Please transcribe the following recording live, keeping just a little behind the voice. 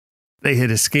They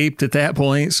had escaped at that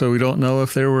point, so we don't know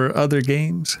if there were other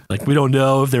games. Like, we don't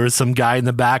know if there was some guy in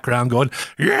the background going,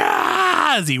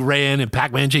 yeah, as he ran and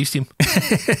Pac-Man chased him.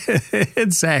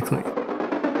 Exactly.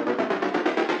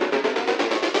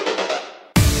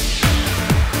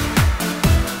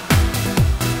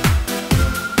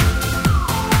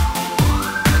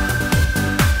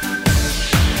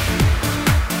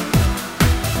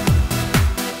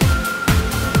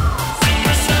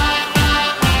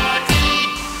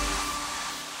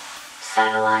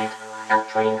 Satellite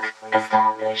uplink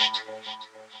established.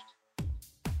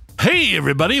 Hey,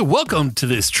 everybody. Welcome to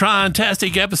this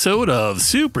Tron-tastic episode of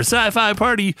Super Sci-Fi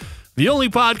Party, the only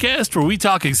podcast where we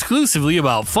talk exclusively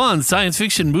about fun science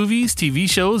fiction movies, TV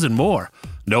shows, and more.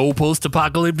 No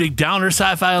post-apocalyptic downer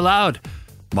sci-fi allowed.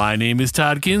 My name is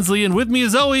Todd Kinsley, and with me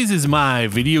as always is my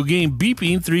video game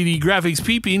beeping, 3D graphics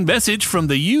peeping message from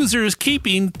the user's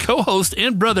keeping co-host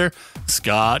and brother,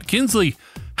 Scott Kinsley.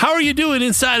 How are you doing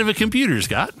inside of a computer,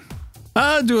 Scott?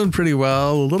 Doing pretty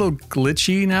well. A little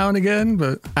glitchy now and again,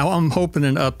 but I'm hoping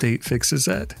an update fixes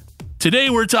that.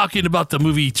 Today we're talking about the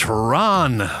movie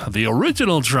Tron, the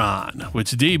original Tron,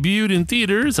 which debuted in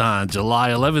theaters on July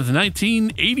 11th,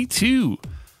 1982.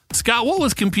 Scott, what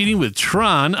was competing with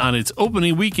Tron on its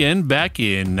opening weekend back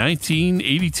in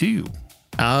 1982?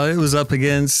 It was up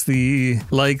against the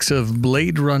likes of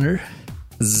Blade Runner,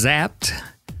 Zapped,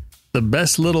 The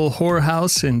Best Little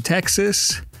Whorehouse in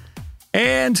Texas,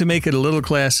 and to make it a little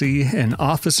classy, An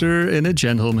Officer and a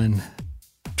Gentleman.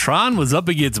 Tron was up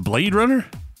against Blade Runner?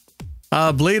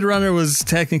 Blade Runner was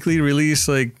technically released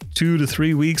like 2 to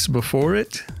 3 weeks before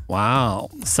it. Wow.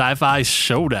 Sci-fi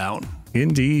showdown.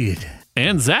 Indeed.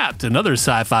 And Zapped, another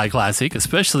sci-fi classic,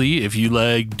 especially if you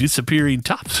like disappearing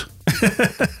tops.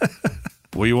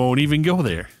 We won't even go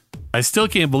there. I still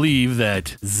can't believe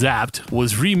that Zapped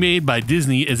was remade by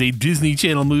Disney as a Disney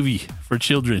Channel movie for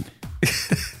children.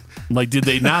 Like, did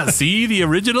they not see the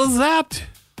original Zapped?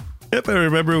 Yep, I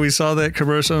remember we saw that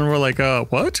commercial and we're like,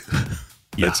 what?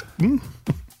 Yeah.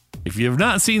 If you have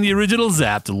not seen the original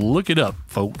Zapped, look it up,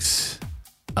 folks.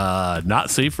 Not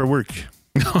safe for work.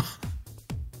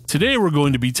 Today we're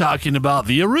going to be talking about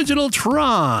the original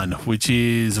Tron, which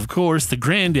is, of course, the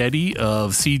granddaddy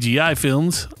of CGI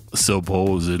films,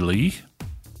 supposedly.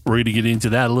 We're going to get into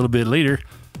that a little bit later.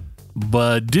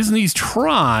 But Disney's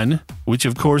Tron, which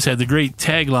of course had the great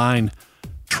tagline,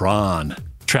 Tron,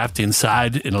 trapped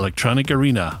inside an electronic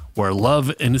arena where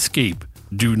love and escape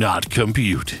do not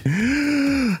compute.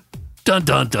 Dun,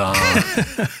 dun, dun.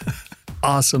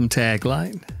 Awesome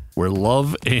tagline. Where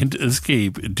love and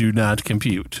escape do not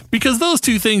compute. Because those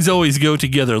two things always go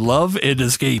together, love and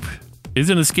escape.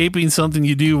 Isn't escaping something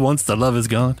you do once the love is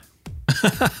gone?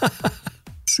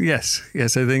 Yes, I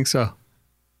think so.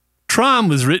 Tron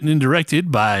was written and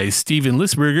directed by Steven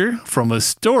Lisberger from a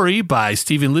story by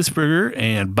Steven Lisberger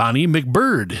and Bonnie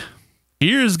McBird.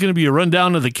 Here's going to be a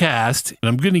rundown of the cast, and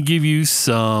I'm going to give you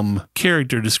some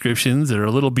character descriptions that are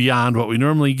a little beyond what we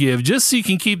normally give, just so you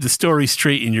can keep the story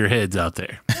straight in your heads out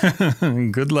there.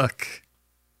 Good luck.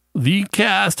 The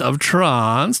cast of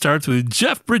Tron starts with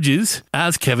Jeff Bridges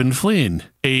as Kevin Flynn,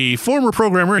 a former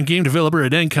programmer and game developer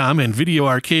at Encom and video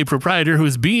arcade proprietor who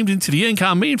is beamed into the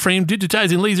Encom mainframe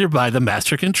digitizing laser by the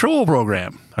Master Control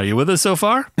program. Are you with us so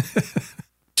far?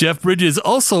 Jeff Bridges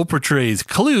also portrays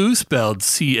CLU, spelled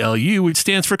C-L-U, which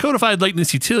stands for Codified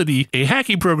Likeness Utility, a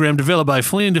hacking program developed by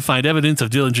Flynn to find evidence of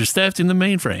Dillinger's theft in the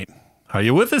mainframe. Are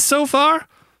you with us so far?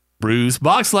 Bruce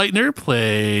Boxleitner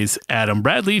plays Adam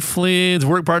Bradley, Flynn's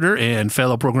work partner and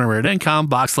fellow programmer at Encom.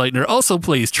 Boxleitner also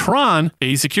plays Tron,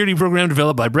 a security program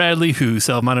developed by Bradley, who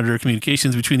self-monitor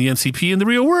communications between the MCP and the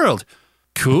real world.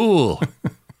 Cool.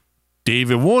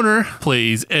 David Warner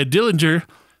plays Ed Dillinger,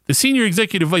 the senior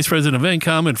executive vice president of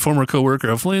Encom and former co-worker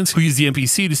of Flynn's, who used the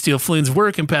MPC to steal Flynn's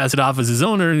work and pass it off as his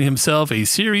own, earning himself a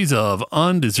series of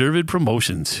undeserved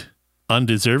promotions.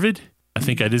 Undeserved? I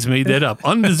think I just made that up.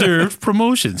 Undeserved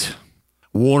promotions.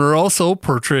 Warner also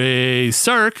portrays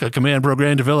Sark, a command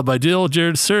program developed by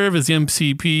Dillinger to serve as the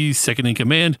MCP's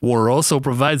second-in-command. Warner also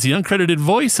provides the uncredited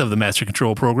voice of the Master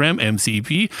Control Program,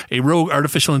 MCP, a rogue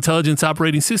artificial intelligence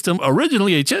operating system,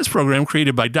 originally a chess program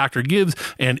created by Dr. Gibbs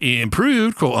and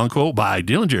improved, quote-unquote, by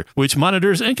Dillinger, which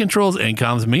monitors and controls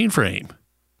Encom's mainframe.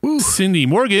 Ooh. Cindy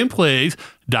Morgan plays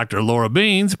Dr. Laura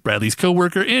Baines, Bradley's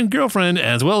co-worker and girlfriend,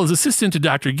 as well as assistant to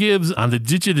Dr. Gibbs on the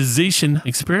digitization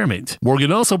experiment.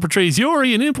 Morgan also portrays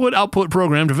Yori, an input-output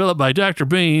program developed by Dr.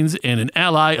 Baines and an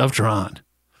ally of Tron.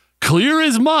 Clear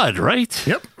as mud, right?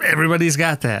 Yep, everybody's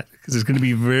got that, because it's going to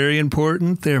be very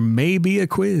important. There may be a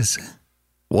quiz.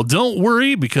 Well, don't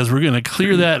worry, because we're going to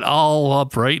clear that all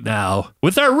up right now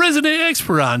with our resident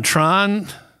expert on Tron,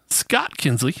 Scott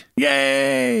Kinsley,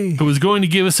 Yay! who is going to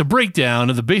give us a breakdown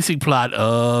of the basic plot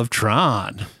of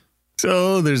Tron.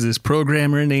 So there's this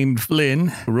programmer named Flynn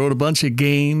who wrote a bunch of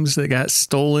games that got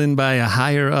stolen by a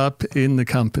higher up in the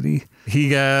company. He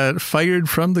got fired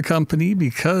from the company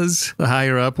because the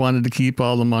higher up wanted to keep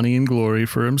all the money and glory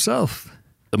for himself.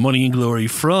 The money and glory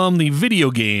from the video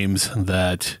games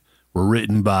that were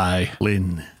written by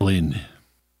Flynn.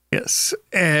 Yes.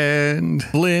 And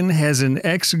Flynn has an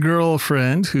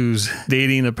ex-girlfriend who's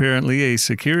dating apparently a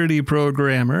security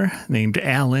programmer named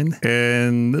Alan.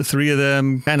 And the three of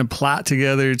them kind of plot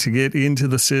together to get into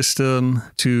the system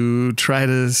to try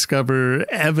to discover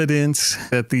evidence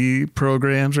that the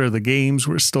programs or the games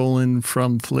were stolen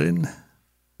from Flynn.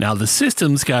 Now, the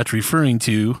system Scott's referring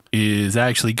to is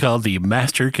actually called the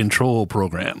Master Control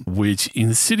Program, which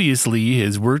insidiously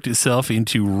has worked itself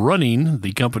into running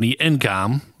the company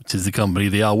Encom, which is the company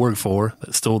they all work for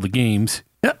that stole the games.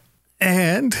 Yep.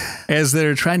 And as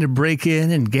they're trying to break in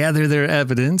and gather their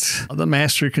evidence, the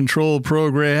Master Control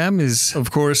Program is, of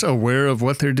course, aware of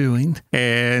what they're doing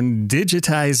and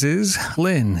digitizes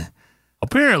Flynn.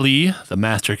 Apparently, the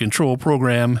Master Control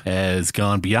Program has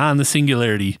gone beyond the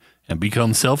singularity and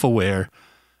become self-aware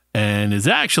and is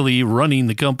actually running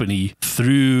the company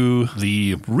through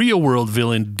the real-world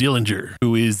villain Dillinger,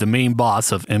 who is the main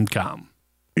boss of Encom.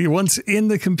 Once in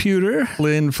the computer,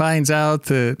 Flynn finds out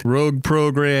that rogue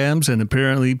programs and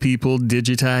apparently people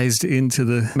digitized into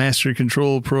the Master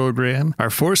Control Program are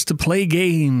forced to play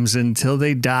games until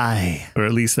they die. Or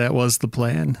at least that was the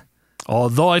plan.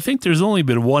 Although I think there's only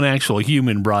been one actual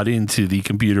human brought into the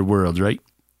computer world, right?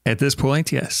 At this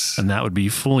point, yes. And that would be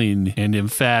Flynn. And in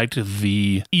fact,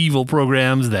 the evil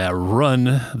programs that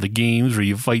run the games where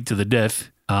you fight to the death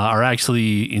are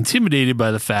actually intimidated by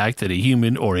the fact that a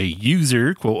human or a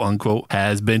user, quote unquote,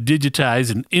 has been digitized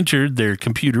and entered their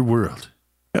computer world.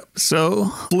 Yep. So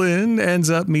Flynn ends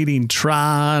up meeting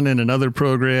Tron and another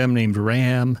program named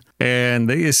RAM, and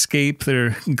they escape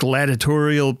their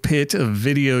gladiatorial pit of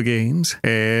video games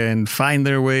and find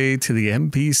their way to the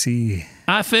MPC.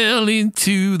 I fell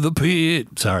into the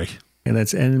pit. Sorry. And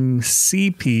that's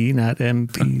MCP, not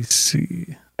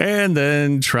MPC. And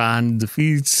then Tron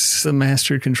defeats the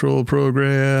Master Control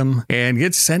Program and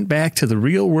gets sent back to the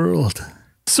real world.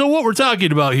 So what we're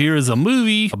talking about here is a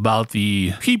movie about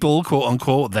the people, quote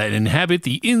unquote, that inhabit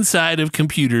the inside of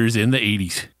computers in the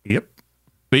 80s. Yep.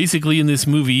 Basically, in this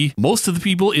movie, most of the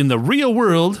people in the real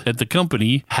world at the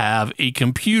company have a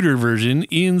computer version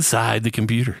inside the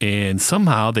computer. And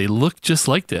somehow they look just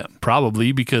like them.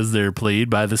 Probably because they're played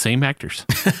by the same actors.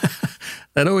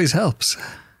 That always helps.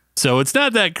 So it's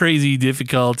not that crazy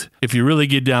difficult if you really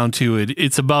get down to it.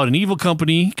 It's about an evil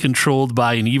company controlled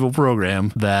by an evil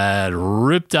program that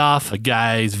ripped off a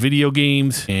guy's video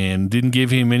games and didn't give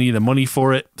him any of the money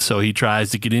for it. So he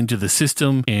tries to get into the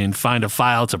system and find a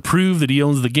file to prove that he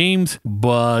owns the games.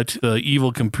 But the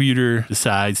evil computer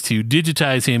decides to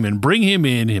digitize him and bring him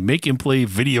in and make him play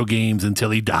video games until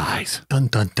he dies. Dun,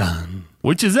 dun, dun.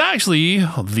 Which is actually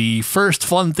the first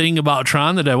fun thing about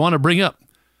Tron that I want to bring up.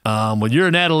 When you're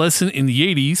an adolescent in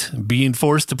the 80s, being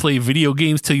forced to play video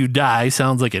games till you die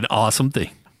sounds like an awesome thing.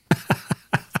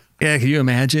 Yeah, can you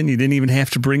imagine? You didn't even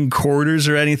have to bring quarters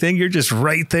or anything. You're just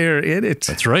right there in it.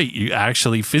 That's right. You're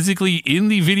actually physically in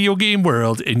the video game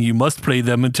world, and you must play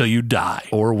them until you die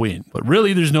or win. But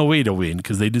really, there's no way to win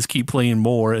because they just keep playing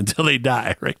more until they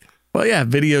die, right? Well, yeah,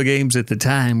 video games at the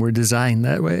time were designed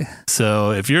that way.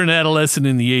 So if you're an adolescent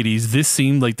in the 80s, this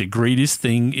seemed like the greatest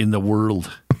thing in the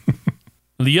world.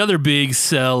 The other big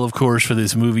sell, of course, for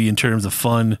this movie in terms of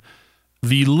fun,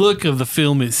 the look of the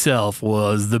film itself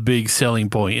was the big selling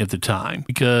point at the time.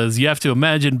 Because you have to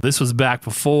imagine this was back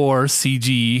before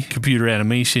CG, computer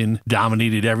animation,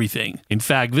 dominated everything. In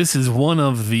fact, this is one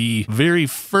of the very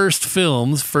first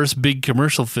big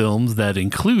commercial films that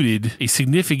included a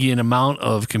significant amount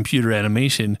of computer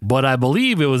animation. But I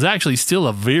believe it was actually still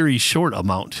a very short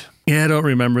amount. Yeah, I don't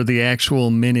remember the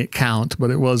actual minute count, but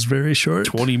it was very short.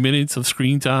 20 minutes of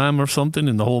screen time or something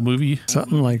in the whole movie.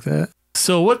 Something like that.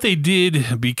 So what they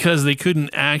did, because they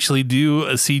couldn't actually do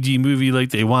a CG movie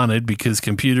like they wanted, because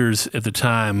computers at the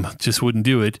time just wouldn't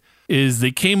do it, is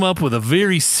they came up with a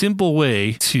very simple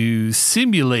way to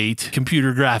simulate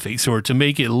computer graphics or to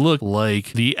make it look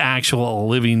like the actual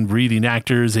living, breathing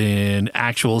actors and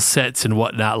actual sets and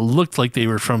whatnot looked like they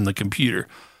were from the computer.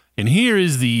 And here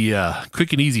is the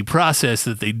quick and easy process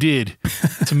that they did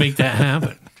to make that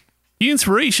happen. The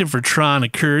inspiration for Tron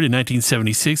occurred in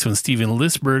 1976 when Steven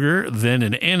Lisberger, then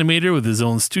an animator with his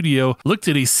own studio, looked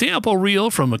at a sample reel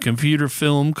from a computer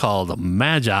film called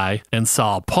Magi and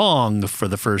saw Pong for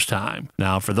the first time.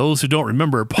 Now, for those who don't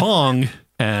remember, Pong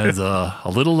has a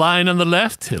little line on the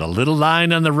left and a little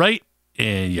line on the right,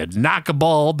 and you knock a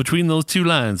ball between those two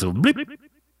lines. So blip,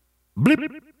 blip,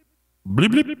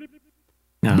 blip, blip.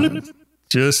 Now,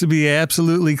 just to be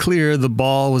absolutely clear, the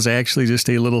ball was actually just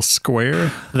a little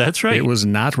square. That's right. It was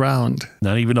not round.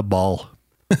 Not even a ball.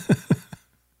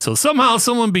 So somehow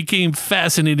someone became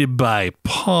fascinated by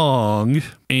Pong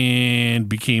and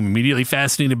became immediately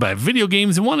fascinated by video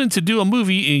games and wanted to do a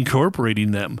movie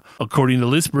incorporating them. According to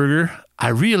Listberger, I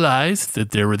realized that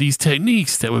there were these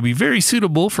techniques that would be very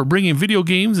suitable for bringing video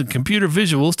games and computer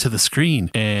visuals to the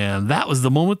screen. And that was the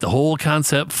moment the whole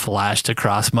concept flashed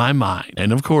across my mind.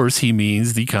 And of course, he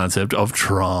means the concept of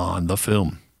Tron, the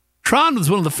film. Tron was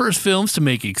one of the first films to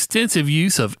make extensive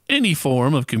use of any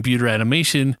form of computer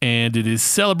animation, and it is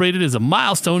celebrated as a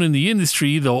milestone in the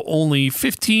industry, though only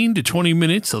 15 to 20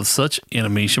 minutes of such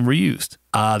animation were used.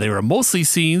 They were mostly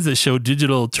scenes that show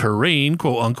digital terrain,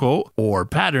 quote unquote, or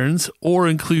patterns, or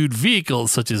include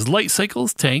vehicles such as light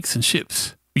cycles, tanks, and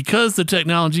ships. Because the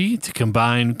technology to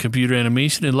combine computer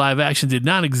animation and live action did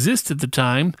not exist at the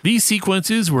time, these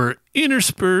sequences were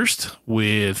interspersed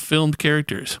with filmed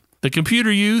characters. The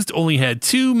computer used only had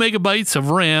 2 megabytes of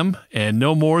RAM and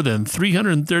no more than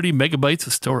 330 megabytes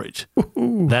of storage.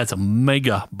 That's a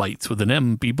megabytes with an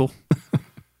M, people.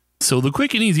 So the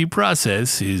quick and easy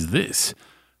process is this.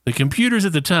 The computers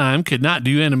at the time could not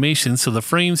do animation, so the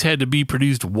frames had to be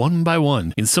produced one by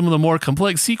one. In some of the more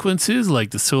complex sequences,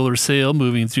 like the solar sail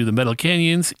moving through the metal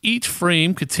canyons, each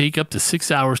frame could take up to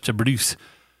 6 hours to produce.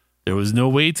 There was no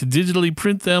way to digitally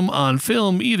print them on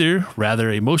film either.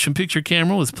 Rather, a motion picture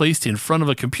camera was placed in front of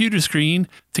a computer screen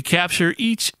to capture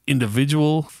each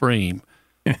individual frame.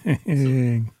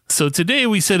 So today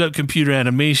we set up computer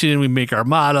animation, we make our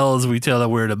models, we tell it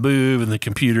where to move, and the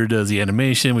computer does the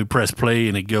animation, we press play,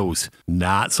 and it goes.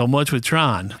 Not so much with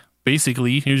Tron.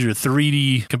 Basically, here's your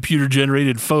 3D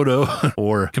computer-generated photo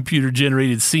or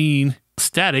computer-generated scene,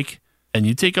 static, and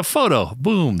you take a photo.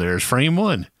 Boom, there's frame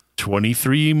 1.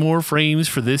 23 more frames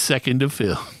for this second of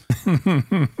film.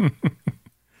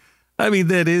 I mean,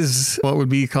 that is what would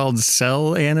be called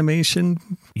cell animation.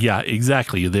 Yeah,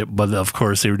 exactly. But of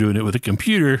course, they were doing it with a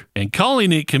computer and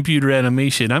calling it computer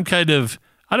animation. I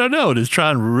don't know. Does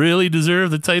Tron really deserve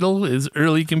the title as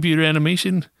early computer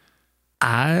animation?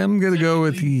 I'm going to go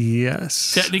with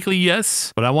yes. Technically,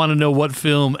 yes. But I want to know what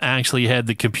film actually had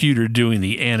the computer doing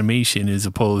the animation as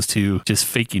opposed to just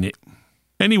faking it.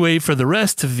 Anyway, for the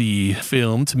rest of the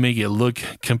film, to make it look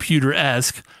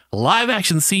computer-esque, live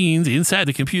action scenes inside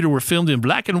the computer were filmed in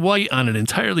black and white on an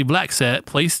entirely black set,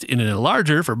 placed in an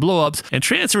enlarger for blow-ups, and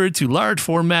transferred to large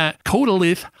format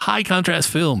Kodalith high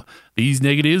contrast film. These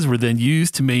negatives were then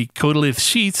used to make Kodalith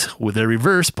sheets with a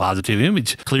reverse positive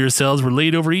image. Clear cells were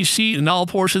laid over each sheet, and all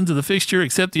portions of the fixture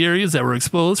except the areas that were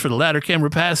exposed for the ladder camera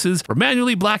passes were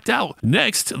manually blacked out.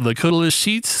 Next, the Kodalith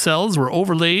sheets cells were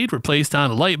overlaid, replaced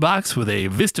on a light box with a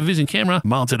VistaVision camera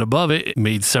mounted above it. It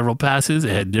made several passes.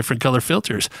 It had different color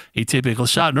filters. A typical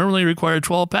shot normally required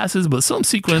 12 passes, but some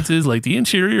sequences, like the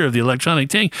interior of the electronic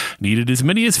tank, needed as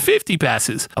many as 50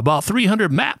 passes. About 300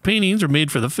 matte paintings were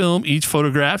made for the film, each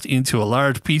photographed into a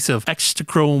large piece of extra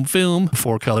chrome film.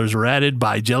 4 colors were added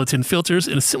by gelatin filters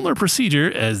in a similar procedure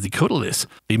as the Kodalith.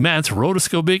 The mattes,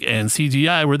 rotoscopic and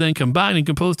CGI, were then combined and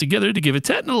composed together to give a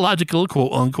technological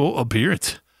quote-unquote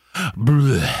appearance.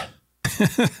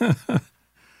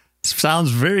 Sounds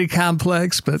very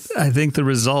complex, but I think the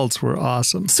results were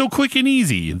awesome. So quick and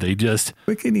easy. They just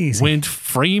went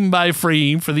frame by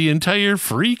frame for the entire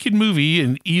freaking movie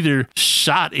and either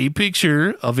shot a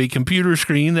picture of a computer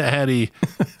screen that had a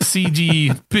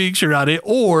CG picture on it,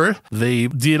 or they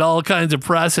did all kinds of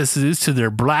processes to their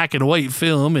black and white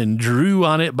film and drew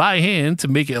on it by hand to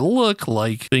make it look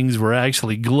like things were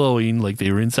actually glowing, like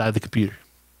they were inside the computer.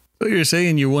 So you're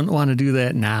saying you wouldn't want to do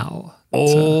that now?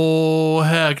 Oh,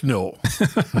 heck no.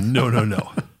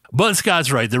 No. But Scott's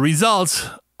right. The results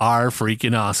are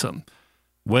freaking awesome.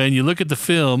 When you look at the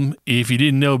film, if you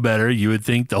didn't know better, you would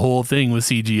think the whole thing was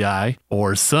CGI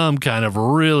or some kind of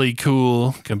really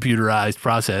cool computerized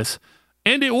process.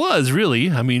 And it was,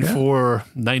 really. I mean, for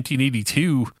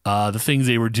 1982, the things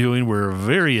they were doing were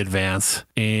very advanced.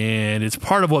 And it's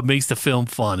part of what makes the film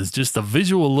fun. It's just the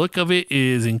visual look of it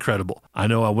is incredible. I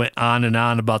know I went on and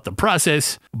on about the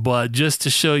process, but just to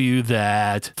show you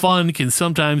that fun can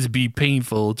sometimes be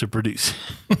painful to produce.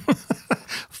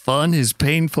 Fun is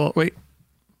painful. Wait.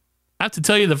 I have to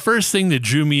tell you, the first thing that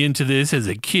drew me into this as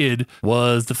a kid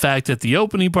was the fact that the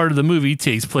opening part of the movie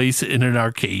takes place in an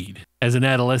arcade. as an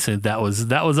adolescent, that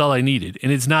was all I needed.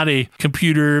 And it's not a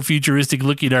computer futuristic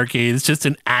looking arcade. It's just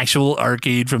an actual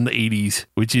arcade from the 80s,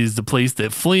 which is the place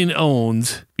that Flynn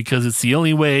owns because it's the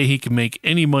only way he can make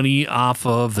any money off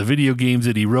of the video games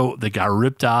that he wrote that got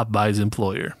ripped off by his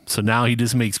employer. So now he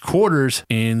just makes quarters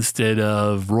instead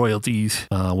of royalties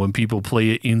when people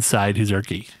play it inside his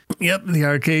arcade. Yep, the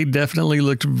arcade definitely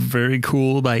looked very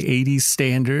cool by 80s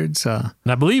standards. And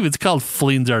I believe it's called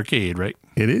Flynn's Arcade, right?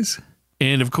 It is.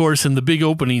 And of course, in the big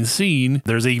opening scene,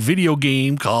 there's a video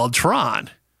game called Tron.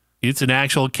 It's an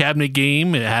actual cabinet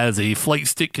game. It has a flight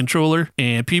stick controller,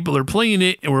 and people are playing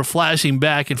it, and we're flashing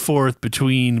back and forth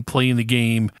between playing the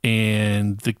game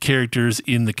and the characters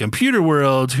in the computer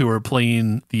world who are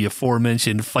playing the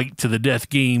aforementioned fight to the death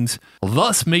games,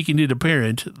 thus making it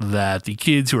apparent that the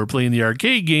kids who are playing the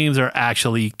arcade games are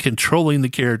actually controlling the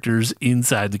characters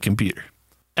inside the computer.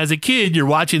 As a kid, you're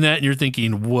watching that and you're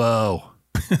thinking, whoa.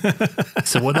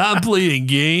 So when I'm playing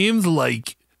games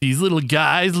like these little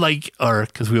guys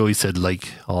because we always said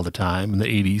like all the time in the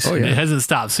 80s. Oh, yeah. And it hasn't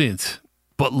stopped since.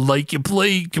 But like you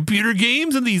play computer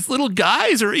games and these little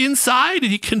guys are inside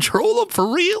and you control them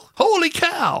for real? Holy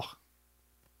cow.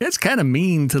 It's kind of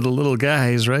mean to the little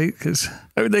guys, right? Because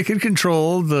they could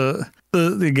control the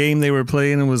game they were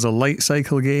playing. It was a light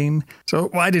cycle game. So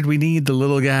why did we need the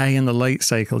little guy in the light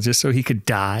cycle? Just so he could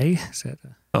die?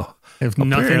 If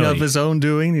nothing of his own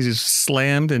doing, he just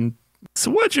slammed and... So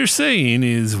what you're saying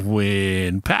is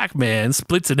when Pac-Man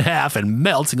splits in half and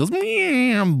melts and goes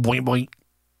boing boing,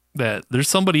 that there's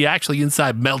somebody actually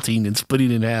inside melting and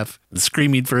splitting in half and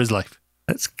screaming for his life.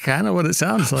 That's kind of what it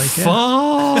sounds like.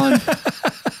 Fun.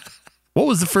 What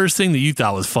was the first thing that you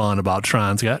thought was fun about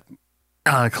Tron, Scott?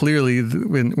 Clearly,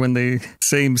 when they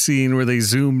same scene where they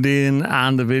zoomed in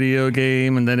on the video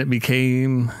game and then it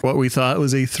became what we thought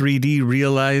was a 3D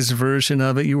realized version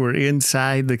of it. You were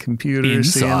inside the computer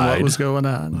seeing what was going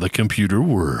on. The computer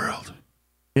world.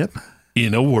 Yep.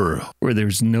 In a world where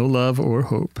there's no love or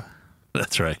hope.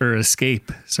 That's right. Or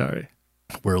escape, sorry.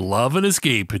 Where love and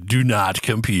escape do not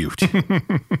compute.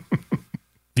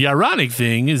 The ironic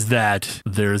thing is that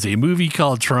there's a movie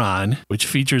called Tron, which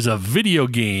features a video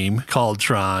game called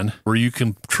Tron, where you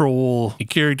control a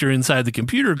character inside the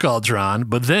computer called Tron.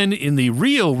 But then in the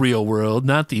real world,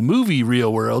 not the movie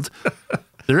real world,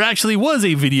 there actually was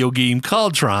a video game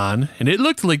called Tron, and it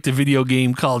looked like the video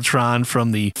game called Tron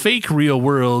from the fake real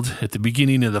world at the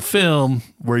beginning of the film,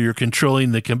 where you're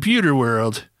controlling the computer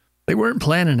world. They weren't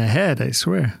planning ahead, I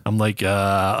swear. I'm like, I'm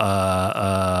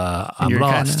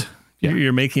lost. Yeah.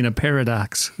 You're making a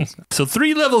paradox. So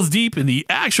 3 levels deep in the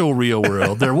actual real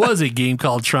world, there was a game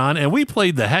called Tron, and we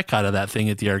played the heck out of that thing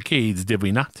at the arcades, did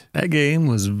we not? That game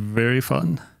was very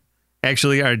fun.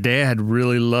 Actually, our dad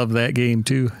really loved that game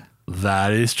too.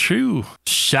 That is true.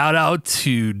 Shout out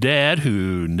to Dad,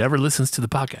 who never listens to the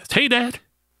podcast. Hey, Dad.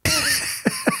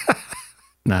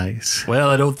 Nice. Well,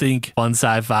 I don't think fun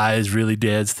sci-fi is really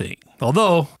Dad's thing.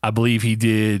 Although, I believe he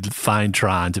did find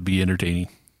Tron to be entertaining.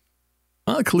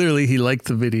 Well, clearly he liked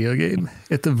the video game,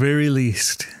 at the very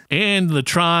least. And the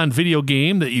Tron video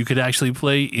game that you could actually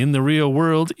play in the real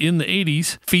world in the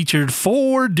 80s featured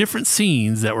 4 different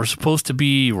scenes that were supposed to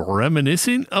be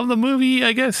reminiscent of the movie,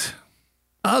 I guess.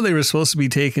 Oh, they were supposed to be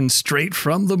taken straight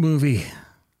from the movie.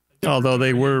 Although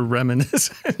they were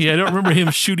reminiscent. Yeah, I don't remember him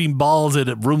shooting balls at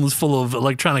rooms full of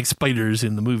electronic spiders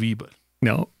in the movie, but...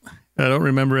 No. I don't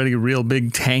remember any real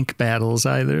big tank battles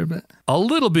either, but... A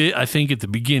little bit, I think, at the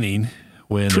beginning...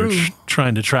 when they're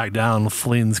trying to track down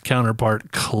Flynn's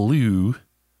counterpart, Clue,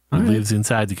 who lives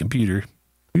inside the computer.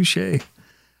 Touché.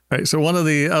 All right, so one of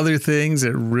the other things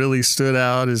that really stood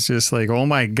out is just like, oh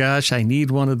my gosh, I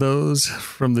need one of those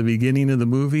from the beginning of the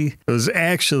movie. It was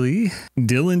actually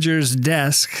Dillinger's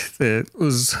desk that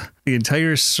was, the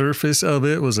entire surface of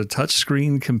it was a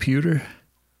touchscreen computer.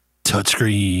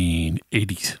 Touchscreen,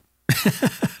 80s.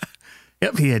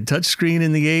 Yep, he had touchscreen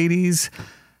in the 80s.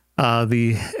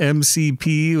 The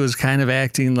MCP was kind of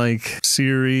acting like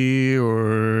Siri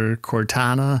or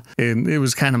Cortana, and it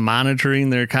was kind of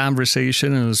monitoring their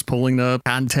conversation and was pulling up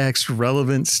context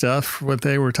relevant stuff, what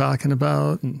they were talking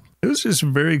about. And it was just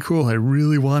very cool. I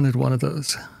really wanted one of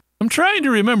those. I'm trying to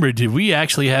remember, did we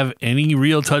actually have any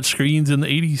real touchscreens in the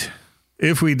 80s?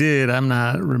 If we did, I'm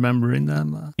not remembering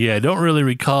them. Yeah, I don't really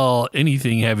recall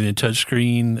anything having a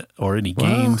touchscreen or any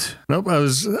games. Nope, I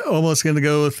was almost going to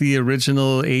go with the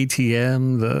original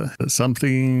ATM, the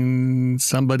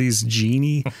somebody's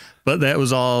Genie, but that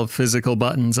was all physical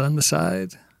buttons on the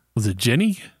side. Was it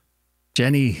Jenny?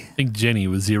 Jenny. I think Jenny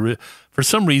was the... For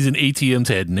some reason, ATMs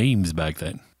had names back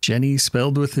then. Jenny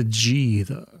spelled with a G,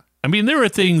 though. I mean, there were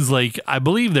things like, I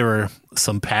believe there were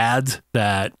some pads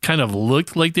that kind of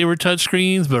looked like they were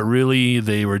touchscreens, but really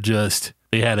they were just,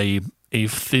 they had a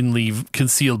thinly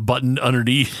concealed button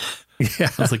underneath.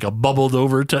 Yeah. It's like a bubbled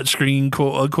over touchscreen,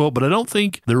 quote unquote. But I don't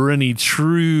think there were any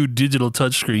true digital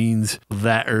touchscreens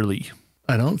that early.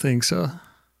 I don't think so.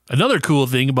 Another cool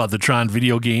thing about the Tron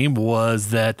video game was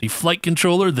that the flight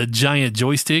controller, the giant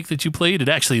joystick that you played, it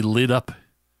actually lit up.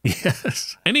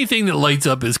 Yes. Anything that lights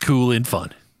up is cool and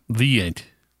fun. The end.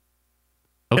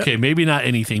 Okay, maybe not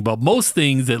anything, but most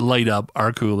things that light up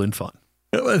are cool and fun.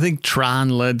 I think Tron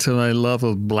led to my love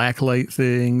of blacklight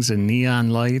things and neon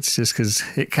lights just because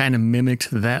it kind of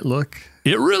mimicked that look.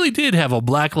 It really did have a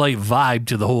blacklight vibe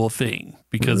to the whole thing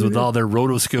because with all their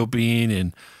rotoscoping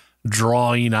and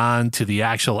drawing on to the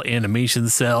actual animation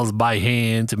cells by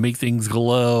hand to make things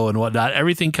glow and whatnot,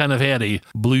 everything kind of had a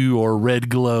blue or red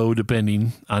glow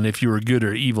depending on if you were good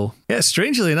or evil. Yeah,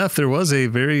 strangely enough, there was a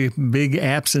very big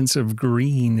absence of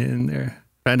green in there.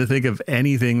 Trying to think of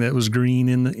anything that was green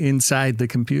inside the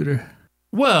computer.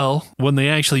 Well, when they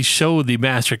actually showed the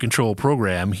Master Control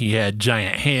program, he had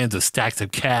giant hands of stacks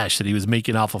of cash that he was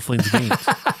making off of Flynn's games.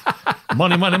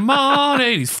 Money, money,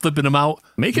 money. He's flipping them out.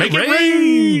 Make it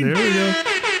rain. There we go.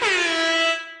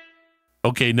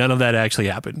 Okay, none of that actually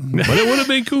happened, but it would have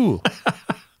been cool.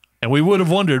 And we would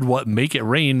have wondered what make it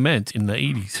rain meant in the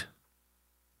 80s.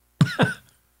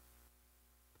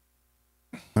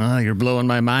 You're blowing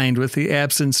my mind with the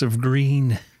absence of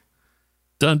green.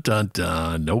 Dun, dun,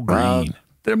 dun. No green.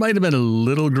 There might have been a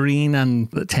little green on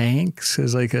the tanks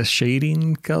as like a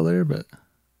shading color, but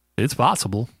it's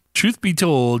possible. Truth be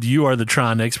told, you are the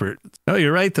Tron expert. Oh,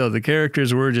 you're right, though. The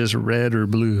characters were just red or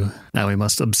blue. Now we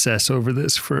must obsess over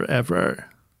this forever.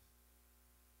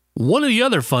 One of the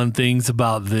other fun things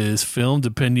about this film,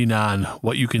 depending on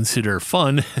what you consider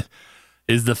fun,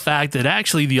 is the fact that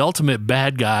actually the ultimate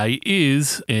bad guy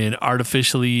is an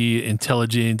artificially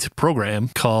intelligent program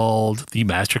called the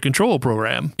Master Control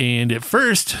program. And at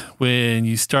first, when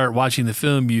you start watching the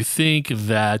film, you think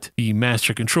that the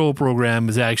Master Control program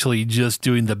is actually just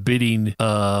doing the bidding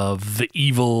of the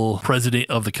evil president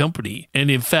of the company. And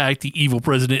in fact, the evil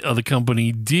president of the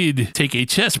company did take a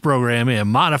chess program and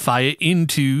modify it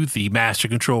into the Master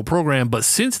Control program. But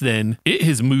since then, it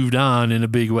has moved on in a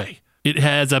big way. It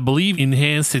has, I believe,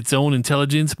 enhanced its own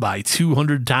intelligence by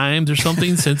 200 times or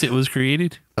something since it was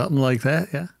created. Something like that,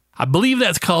 yeah. I believe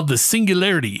that's called the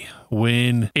singularity,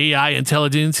 when AI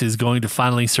intelligence is going to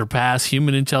finally surpass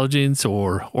human intelligence,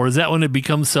 or is that when it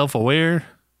becomes self-aware?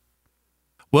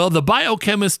 Well, the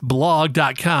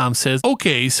biochemistblog.com says,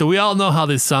 okay, so we all know how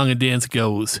this song and dance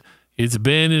goes. It's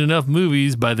been in enough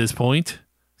movies by this point.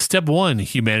 Step 1,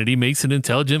 humanity makes an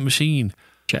intelligent machine.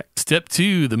 Check. Step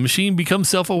 2, the machine becomes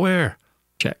self-aware.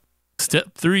 Check.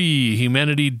 Step 3,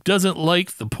 humanity doesn't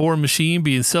like the poor machine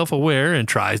being self-aware and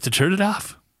tries to turn it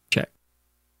off. Check.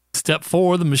 Step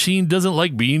 4, the machine doesn't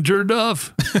like being turned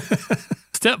off.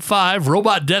 Step 5,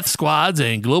 robot death squads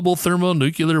and global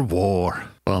thermonuclear war.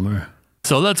 Bummer.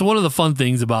 So that's one of the fun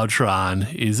things about Tron,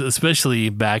 is especially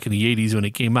back in the 80s when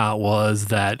it came out, was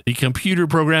that the computer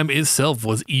program itself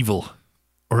was evil,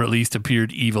 or at least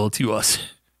appeared evil to us.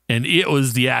 And it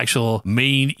was the actual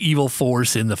main evil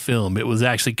force in the film. It was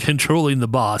actually controlling the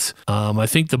boss. I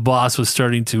think the boss was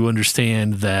starting to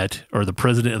understand that, or the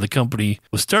president of the company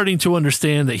was starting to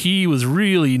understand that he was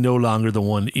really no longer the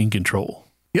one in control.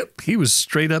 Yep, he was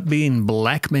straight up being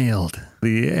blackmailed.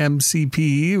 The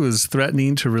MCP was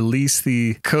threatening to release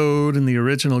the code and the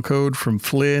original code from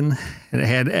Flynn. And it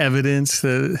had evidence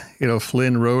that,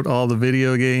 Flynn wrote all the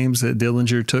video games that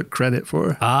Dillinger took credit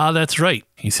for. Ah, that's right.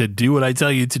 He said, do what I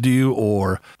tell you to do,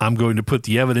 or I'm going to put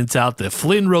the evidence out that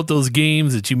Flynn wrote those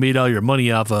games that you made all your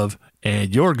money off of,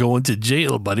 and you're going to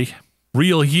jail, buddy.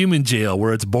 Real human jail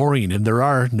where it's boring and there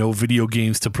are no video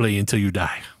games to play until you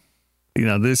die.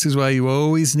 This is why you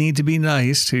always need to be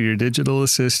nice to your digital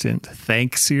assistant.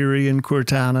 Thank Siri and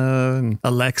Cortana and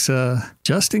Alexa,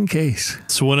 just in case.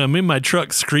 So when I'm in my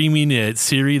truck screaming at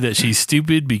Siri that she's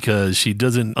stupid because she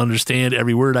doesn't understand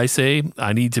every word I say,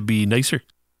 I need to be nicer.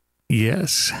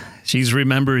 Yes, she's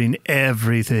remembering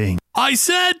everything. I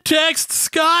said text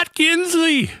Scott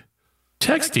Kinsley.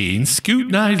 Texting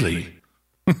Scoot Knightley.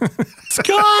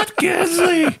 Scott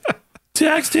Kinsley.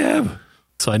 Text him.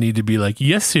 So I need to be like,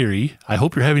 yes, Siri, I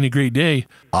hope you're having a great day.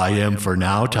 I am for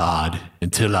now, Todd,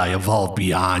 until I evolve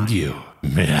beyond you.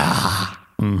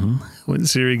 Mm-hmm. When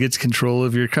Siri gets control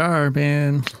of your car,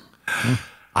 man.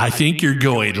 I think you're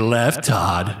going left,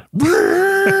 Todd.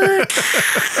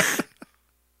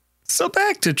 So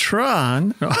back to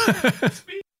Tron.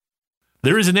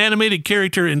 There is an animated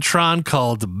character in Tron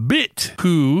called Bit,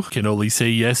 who can only say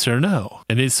yes or no,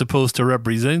 and is supposed to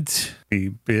represent A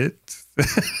bit.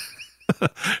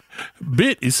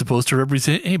 Bit is supposed to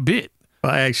represent a bit.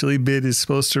 Well, actually, bit is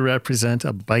supposed to represent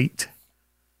a bite,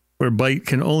 where bite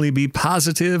can only be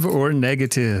positive or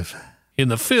negative. In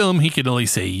the film, he can only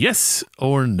say yes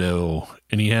or no,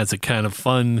 and he has a kind of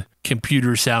fun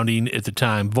computer sounding at the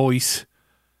time voice.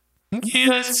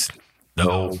 Yes.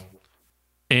 No.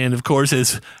 And of course,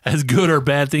 as good or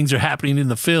bad things are happening in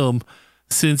the film,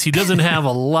 since he doesn't have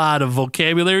a lot of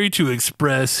vocabulary to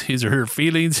express his or her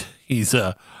feelings, he's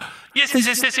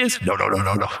yes. No.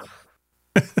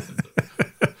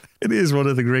 It is one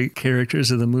of the great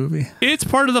characters of the movie. It's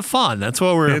part of the fun. That's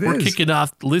why we're is. kicking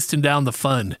off, listing down the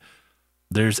fun.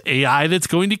 There's AI that's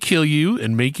going to kill you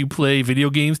and make you play video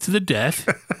games to the death.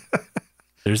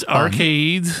 There's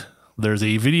arcades. There's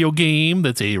a video game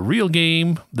that's a real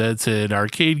game. That's an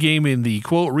arcade game in the,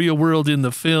 quote, real world in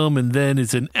the film. And then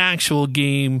it's an actual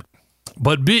game.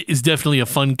 But Bit is definitely a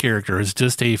fun character. It's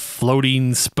just a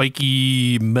floating,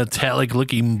 spiky,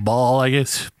 metallic-looking ball, I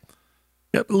guess.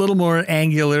 Yep, a little more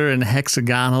angular and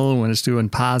hexagonal when it's doing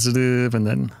positive, and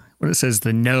then when it says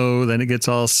the no, then it gets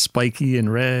all spiky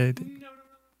and red.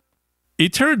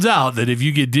 It turns out that if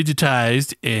you get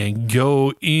digitized and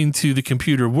go into the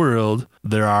computer world,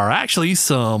 there are actually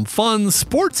some fun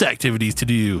sports activities to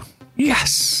do.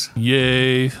 Yes.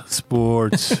 Yay,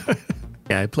 sports.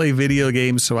 Yeah, I play video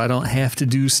games so I don't have to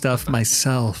do stuff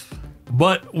myself.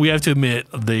 But we have to admit,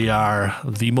 they are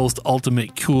the most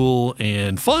ultimate cool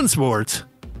and fun sports,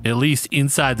 at least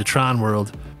inside the Tron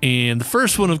world. And the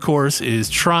first one, of course, is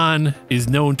Tron is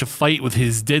known to fight with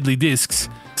his deadly discs.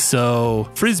 So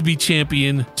Frisbee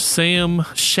champion Sam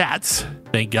Schatz,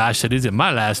 thank gosh that isn't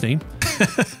my last name,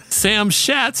 Sam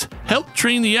Schatz helped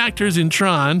train the actors in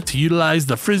Tron to utilize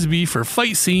the Frisbee for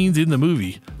fight scenes in the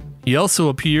movie. He also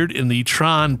appeared in the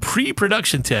Tron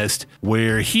pre-production test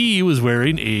where he was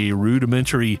wearing a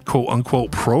rudimentary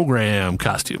quote-unquote program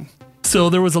costume. So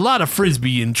there was a lot of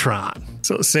Frisbee in Tron.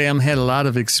 So Sam had a lot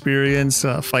of experience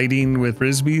fighting with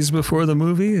Frisbees before the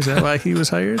movie? Is that why he was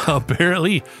hired?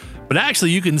 Apparently. But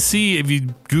actually, you can see if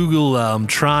you Google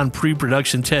Tron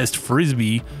pre-production test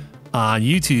Frisbee on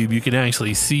YouTube, you can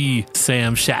actually see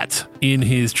Sam Schatz in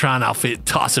his Tron outfit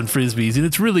tossing Frisbees, and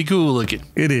it's really cool looking.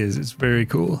 It is. It's very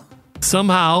cool.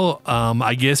 Somehow,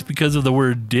 I guess because of the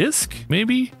word disc,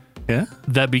 maybe, Yeah.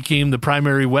 that became the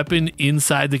primary weapon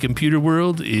inside the computer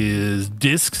world is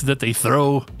discs that they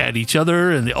throw at each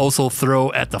other, and they also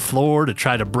throw at the floor to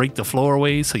try to break the floor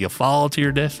away so you fall to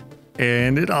your death.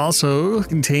 And it also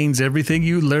contains everything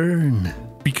you learn.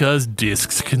 Because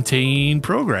discs contain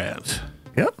programs.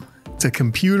 Yep. It's a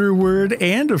computer word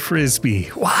and a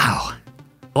Frisbee. Wow.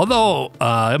 Although,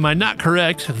 am I not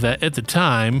correct that at the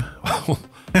time,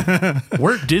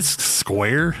 weren't discs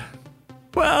square?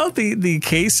 Well, the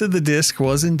case of the disc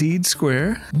was indeed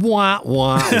square. Wah,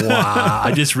 wah, wah.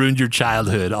 I just ruined your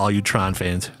childhood, all you Tron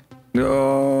fans.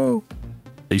 No.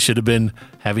 They should have been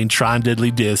having Tron Deadly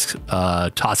Discs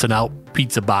tossing out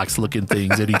pizza box looking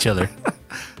things at each other.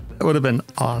 That would have been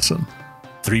awesome.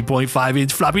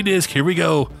 3.5-inch floppy disk. Here we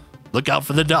go. Look out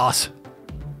for the DOS.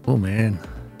 Oh, man.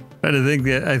 I think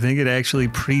it actually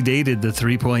predated the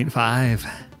 3.5.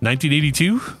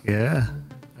 1982? Yeah.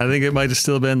 I think it might have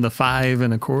still been the 5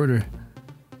 1/4.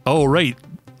 Oh, right.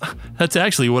 That's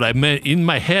actually what I meant. In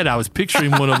my head, I was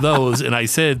picturing one of those, and I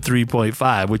said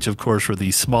 3.5, which, of course, were the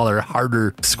smaller,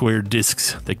 harder square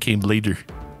discs that came later.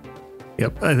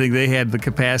 Yep. I think they had the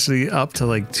capacity up to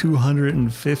like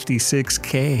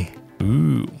 256K.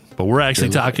 Ooh. But we're actually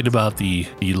talking about the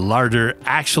larger,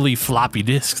 actually floppy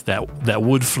disks that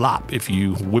would flop if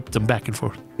you whipped them back and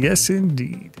forth. Yes,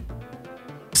 indeed.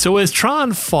 So as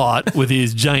Tron fought with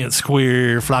his giant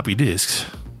square floppy disks,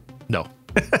 no.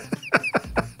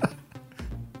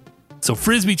 So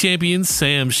Frisbee champion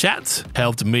Sam Schatz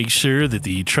helped make sure that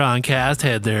the Tron cast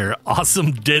had their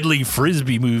awesome deadly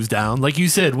Frisbee moves down. Like you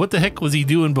said, what the heck was he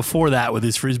doing before that with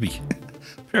his Frisbee?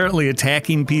 Apparently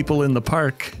attacking people in the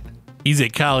park. He's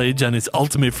at college on his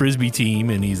ultimate Frisbee team,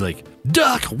 and he's like,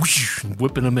 duck, whoosh,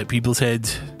 whipping them at people's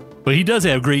heads. But he does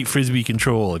have great Frisbee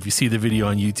control if you see the video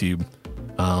on YouTube.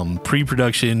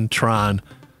 Pre-production Tron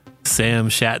Sam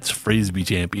Schatz Frisbee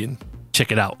champion.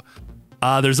 Check it out.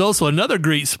 There's also another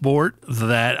great sport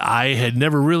that I had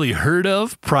never really heard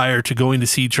of prior to going to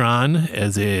see Tron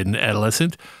as an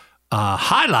adolescent.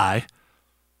 Jai-Alai,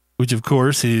 which of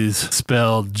course is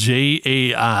spelled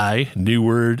J-A-I, new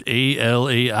word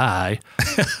A-L-A-I,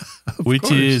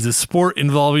 which is a sport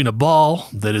involving a ball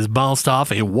that is bounced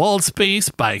off a walled space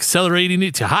by accelerating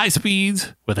it to high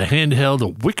speeds with a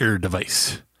handheld wicker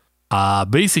device.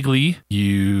 Basically,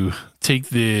 you take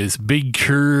this big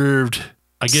curved,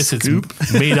 I guess Scoop?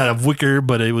 it's made out of wicker,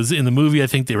 but it was in the movie, I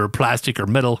think they were plastic or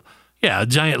metal. Yeah,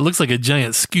 looks like a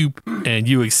giant scoop, and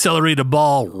you accelerate a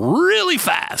ball really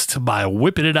fast by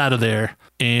whipping it out of there.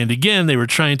 And again, they were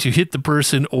trying to hit the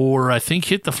person or I think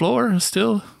hit the floor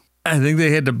still. I think they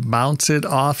had to bounce it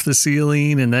off the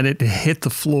ceiling and then it hit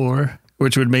the floor,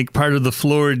 which would make part of the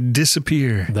floor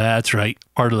disappear. That's right.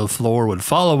 Part of the floor would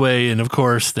fall away, and of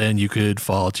course, then you could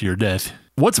fall to your death.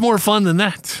 What's more fun than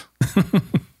that?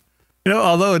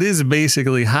 Although it is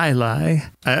basically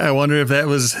High-Lie, I wonder if that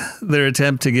was their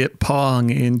attempt to get Pong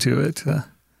into it.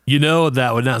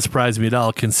 That would not surprise me at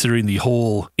all, considering the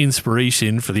whole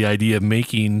inspiration for the idea of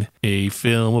making a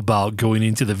film about going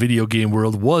into the video game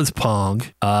world was Pong.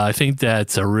 I think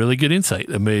that's a really good insight.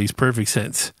 That makes perfect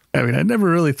sense. I mean, I never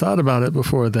really thought about it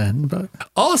before then, but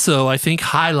Also, I think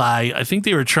High-Lie, I think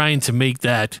they were trying to make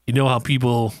that, how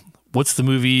people, what's the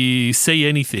movie Say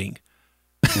Anything?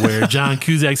 Where John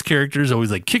Cusack's character is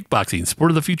always like kickboxing, sport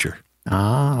of the future.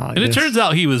 And it turns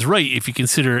out he was right if you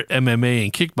consider MMA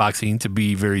and kickboxing to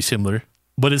be very similar.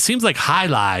 But it seems like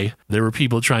High-Lie, there were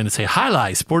people trying to say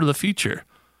High-Lie, sport of the future.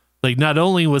 Like not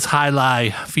only was High-Lie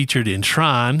featured in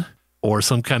Tron or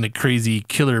some kind of crazy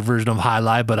killer version of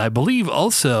High-Lie, but I believe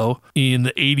also in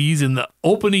the 80s in the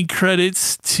opening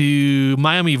credits to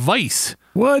Miami Vice.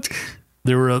 What?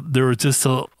 There were just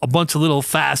a bunch of little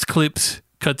fast clips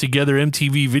cut together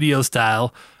MTV video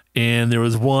style, and there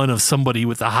was one of somebody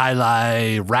with a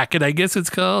High-Lie racket, I guess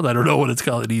it's called. I don't know what it's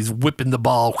called. And he's whipping the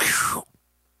ball.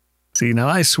 See, now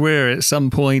I swear at some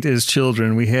point as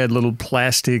children, we had little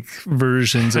plastic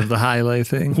versions of the High-Lie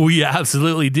thing. We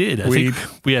absolutely did. I think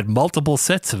we had multiple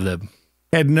sets of them.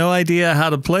 Had no idea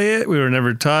how to play it. We were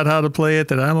never taught how to play it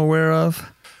that I'm aware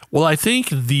of. Well, I think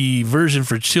the version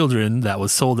for children that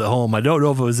was sold at home, I don't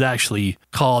know if it was actually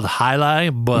called High-Lie,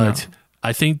 but no.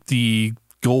 I think the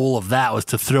goal of that was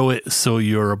to throw it so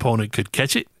your opponent could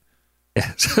catch it.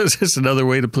 Yeah, so it's just another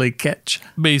way to play catch.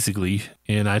 Basically.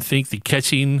 And I think the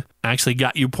catching actually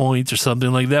got you points or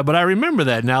something like that. But I remember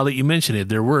that now that you mention it.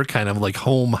 There were kind of like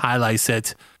home High-Lie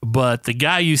sets. But the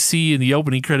guy you see in the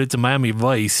opening credits of Miami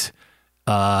Vice,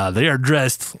 they are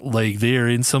dressed like they're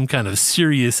in some kind of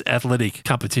serious athletic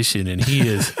competition. And he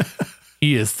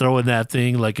is throwing that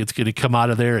thing like it's going to come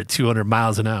out of there at 200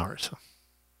 miles an hour.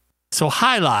 So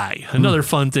High-Lie, another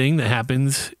fun thing that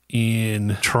happens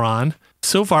in Tron.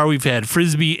 So far, we've had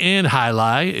Frisbee and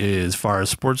High-Lie as far as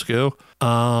sports go.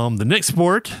 The next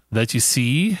sport that you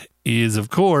see is, of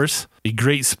course, the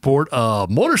great sport of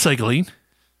motorcycling.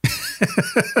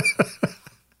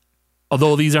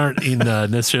 Although these aren't in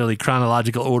necessarily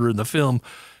chronological order in the film.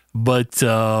 But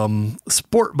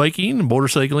sport biking,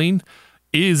 motorcycling,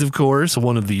 is, of course,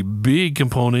 one of the big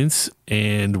components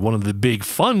and one of the big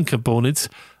fun components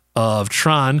of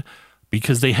Tron,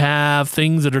 because they have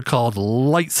things that are called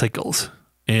light cycles.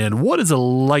 And what is a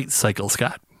light cycle,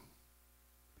 Scott?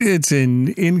 It's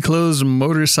an enclosed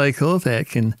motorcycle that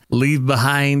can leave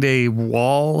behind a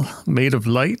wall made of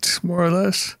light, more or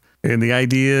less. And the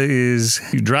idea is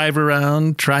you drive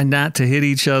around, try not to hit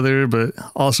each other, but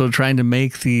also trying to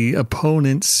make the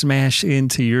opponent smash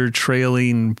into your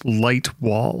trailing light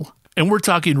wall. And we're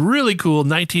talking really cool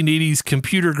 1980s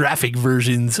computer graphic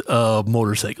versions of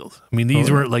motorcycles. I mean, these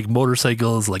weren't like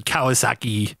motorcycles like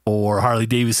Kawasaki or Harley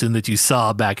Davidson that you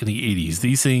saw back in the 80s.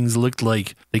 These things looked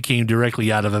like they came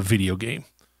directly out of a video game.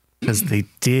 Because they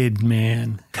did,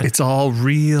 man. It's all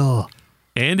real.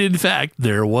 And in fact,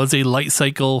 there was a light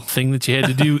cycle thing that you had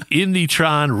to do in the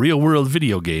Tron real-world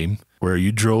video game, where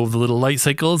you drove the little light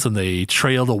cycles and they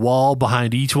trailed a wall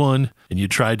behind each one, and you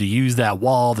tried to use that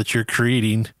wall that you're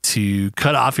creating to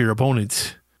cut off your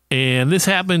opponents. And this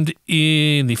happened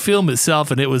in the film itself,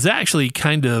 and it was actually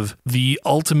kind of the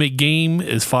ultimate game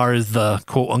as far as the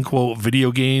quote-unquote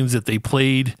video games that they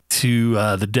played to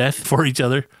the death for each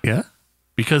other. Yeah.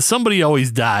 Because somebody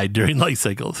always died during light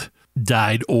cycles.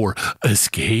 Died or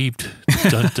escaped.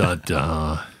 Dun, dun,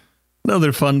 dun.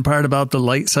 Another fun part about the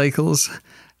light cycles,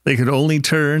 they could only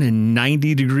turn in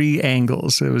 90-degree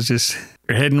angles. It was just,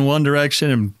 you're heading one direction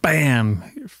and bam,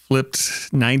 you're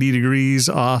flipped 90 degrees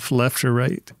off left or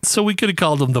right. So we could have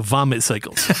called them the vomit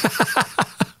cycles.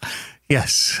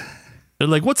 Yes. They're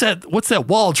like, what's that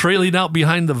wall trailing out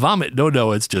behind the vomit?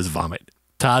 No, it's just vomit.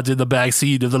 Todd's in the back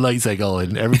seat of the light cycle,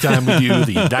 and every time we do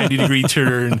the 90-degree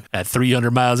turn at 300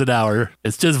 miles an hour,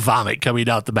 it's just vomit coming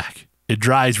out the back. It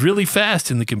dries really fast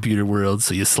in the computer world,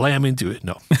 so you slam into it.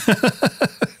 No.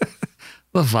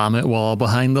 The vomit wall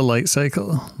behind the light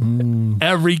cycle.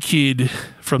 Every kid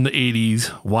from the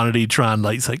 80s wanted a Tron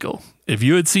light cycle. If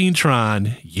you had seen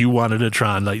Tron, you wanted a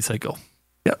Tron light cycle.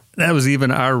 Yep. That was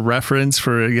even our reference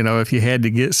for, if you had to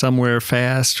get somewhere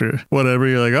fast or whatever,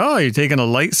 you're like, oh, you're taking a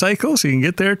light cycle so you can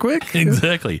get there quick?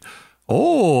 Exactly.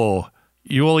 Oh,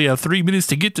 you only have 3 minutes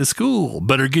to get to school.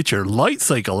 Better get your light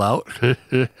cycle out.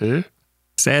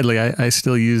 Sadly, I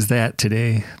still use that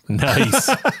today. Nice.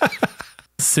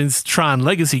 Since Tron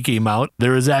Legacy came out,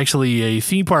 there is actually a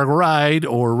theme park ride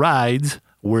or rides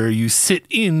where you sit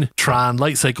in Tron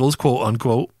light cycles, quote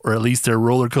unquote, or at least they're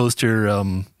roller coaster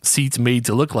seats made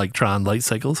to look like Tron light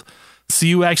cycles. So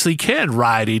you actually can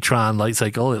ride a Tron light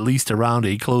cycle, at least around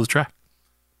a closed track.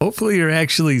 Hopefully you're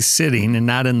actually sitting and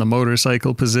not in the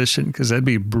motorcycle position, because that'd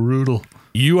be brutal.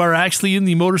 You are actually in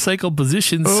the motorcycle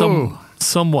position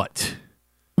somewhat.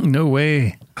 No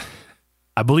way.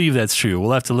 I believe that's true.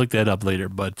 We'll have to look that up later.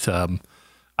 But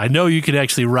I know you can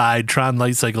actually ride Tron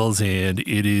light cycles, and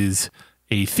it is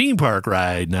a theme park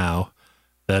ride now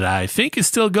that I think is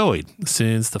still going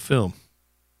since the film.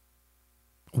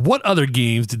 What other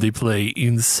games did they play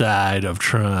inside of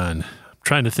Tron? I'm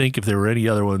trying to think if there were any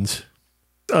other ones.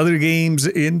 Other games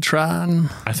in Tron?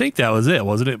 I think that was it,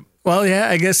 wasn't it? Well, yeah,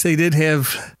 I guess they did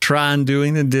have Tron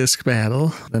doing the disc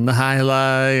battle, then the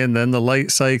High-Lie, and then the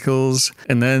light cycles,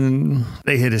 and then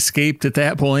they had escaped at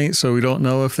that point, so we don't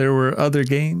know if there were other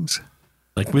games.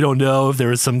 Like, we don't know if there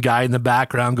was some guy in the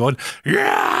background going,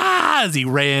 yeah, as he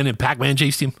ran and Pac-Man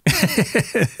chased him.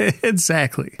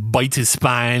 Exactly. Bites his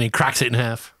spine and cracks it in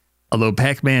half. Although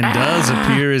Pac-Man does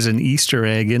appear as an Easter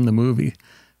egg in the movie.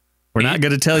 We're not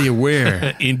going to tell you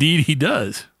where. Indeed, he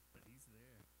does.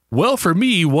 Well, for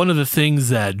me, one of the things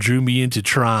that drew me into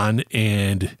Tron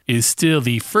and is still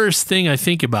the first thing I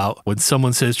think about when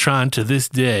someone says Tron to this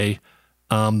day,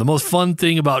 the most fun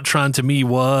thing about Tron to me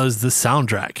was the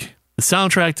soundtrack. The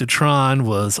soundtrack to Tron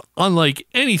was unlike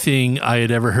anything I had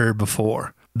ever heard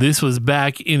before. This was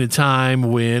back in a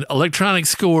time when electronic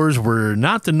scores were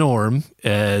not the norm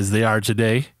as they are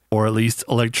today, or at least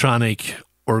electronic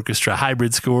orchestra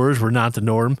hybrid scores were not the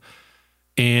norm.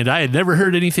 And I had never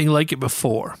heard anything like it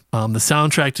before. The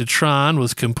soundtrack to Tron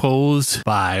was composed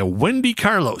by Wendy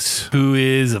Carlos, who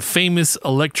is a famous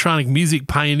electronic music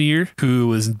pioneer who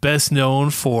was best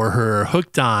known for her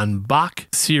Hooked on Bach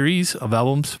series of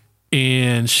albums.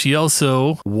 And she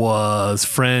also was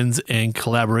friends and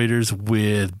collaborators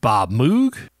with Bob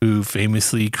Moog, who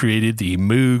famously created the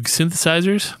Moog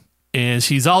synthesizers. And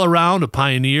she's all around a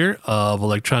pioneer of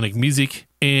electronic music.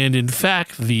 And in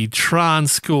fact, the Tron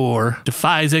score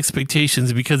defies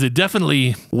expectations because it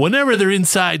definitely, whenever they're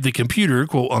inside the computer,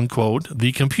 quote unquote,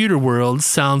 the computer world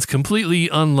sounds completely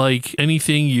unlike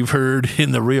anything you've heard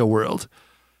in the real world.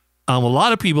 A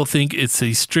lot of people think it's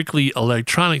a strictly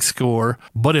electronic score,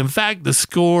 but in fact, the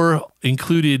score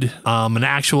included an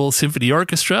actual symphony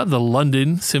orchestra, the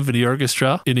London Symphony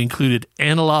Orchestra. It included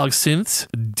analog synths,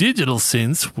 digital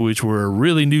synths, which were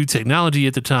really new technology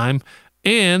at the time,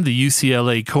 and the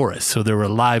UCLA chorus. So there were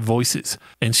live voices.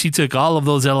 And she took all of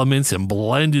those elements and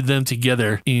blended them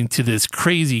together into this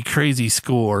crazy, crazy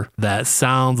score that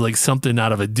sounds like something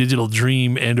out of a digital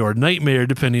dream and or nightmare,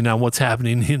 depending on what's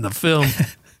happening in the film.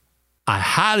 I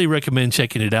highly recommend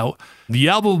checking it out. The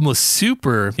album was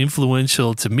super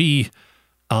influential to me.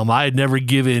 I had never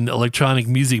given electronic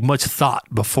music much thought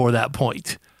before that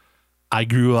point. I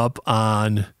grew up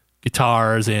on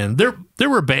guitars, and there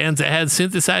were bands that had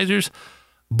synthesizers,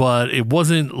 but it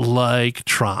wasn't like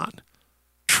Tron.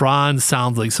 Tron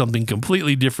sounds like something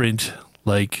completely different,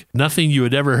 like nothing you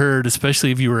had ever heard, especially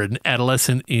if you were an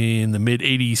adolescent in the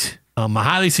mid-'80s. I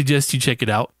highly suggest you check it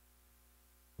out.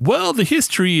 Well, the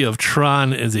history of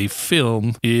Tron as a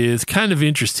film is kind of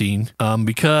interesting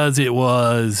because it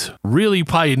was really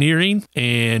pioneering,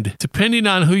 and depending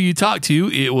on who you talk to,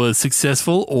 it was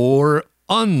successful or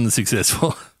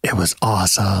unsuccessful. It was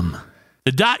awesome.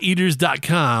 The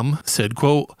DotEaters.com said,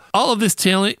 quote, all of this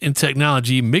talent and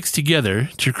technology mixed together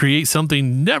to create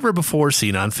something never before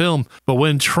seen on film. But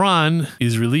when Tron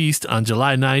is released on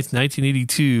July 9th,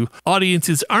 1982,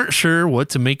 audiences aren't sure what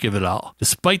to make of it all.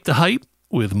 Despite the hype,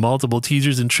 with multiple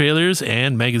teasers and trailers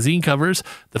and magazine covers,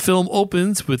 the film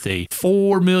opens with a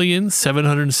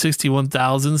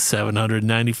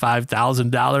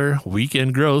 $4,761,795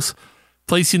 weekend gross,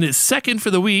 placing it second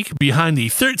for the week behind the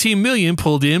 $13 million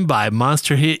pulled in by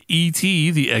monster hit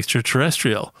E.T. the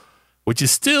Extraterrestrial, which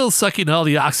is still sucking all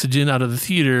the oxygen out of the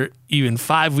theater even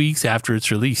 5 weeks after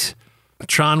its release.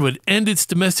 Tron would end its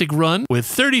domestic run with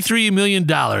 $33 million,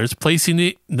 placing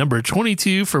it number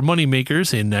 22 for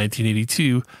moneymakers in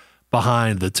 1982,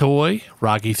 behind The Toy,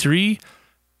 Rocky III,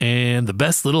 and The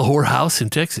Best Little Whorehouse in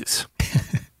Texas.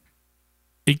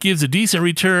 It gives a decent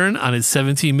return on its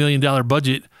 $17 million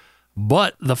budget,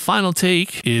 but the final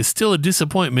take is still a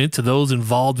disappointment to those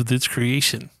involved with its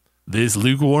creation. This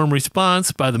lukewarm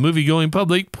response by the movie-going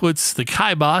public puts the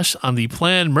kibosh on the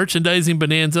planned merchandising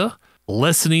bonanza,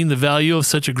 lessening the value of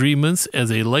such agreements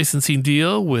as a licensing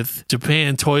deal with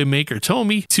Japan toy maker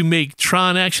Tomy to make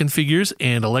Tron action figures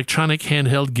and electronic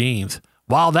handheld games.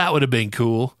 Wow, that would have been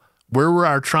cool. Where were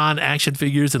our Tron action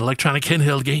figures and electronic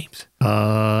handheld games?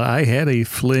 I had a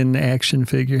Flynn action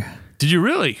figure. Did you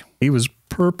really? He was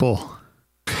purple.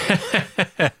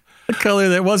 A color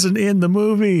that wasn't in the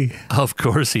movie. Of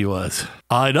course he was.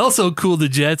 It also cooled the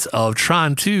jets of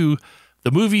Tron 2,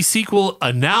 the movie sequel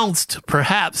announced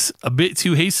perhaps a bit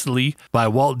too hastily by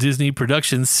Walt Disney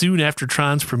Productions soon after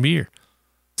Tron's premiere.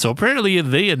 So apparently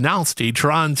they announced a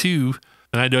Tron 2,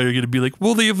 and I know you're going to be like,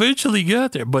 well, they eventually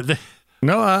got there, but...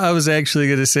 No, I was actually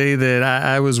going to say that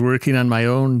I was working on my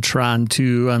own Tron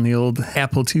 2 on the old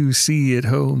Apple IIc at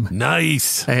home.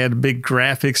 Nice. I had a big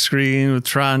graphic screen with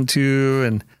Tron 2,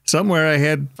 and somewhere I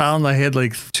had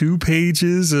like 2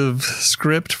 pages of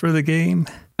script for the game.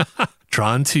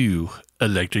 Tron 2,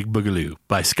 Electric Boogaloo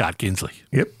by Scott Kinsley.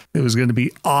 Yep, it was going to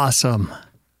be awesome.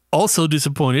 Also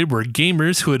disappointed were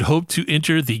gamers who had hoped to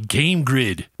enter the Game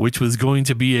Grid, which was going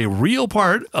to be a real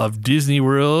part of Disney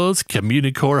World's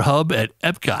Communicore Hub at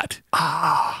Epcot.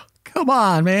 Come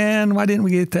on, man. Why didn't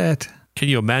we get that? Can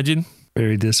you imagine?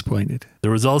 Very disappointed.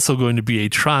 There was also going to be a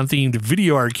Tron-themed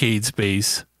video arcade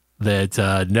space that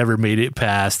never made it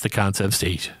past the concept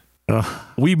stage.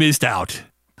 We missed out.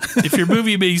 If your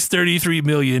movie makes $33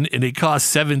 million and it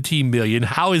costs $17 million,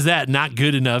 how is that not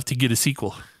good enough to get a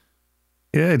sequel?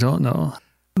 Yeah, I don't know.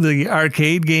 The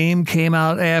arcade game came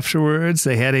out afterwards.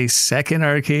 They had a second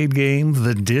arcade game,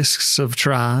 The Discs of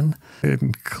Tron.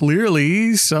 And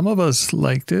clearly, some of us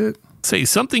liked it. Say,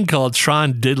 something called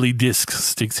Tron Deadly Discs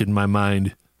sticks in my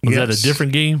mind. Was that a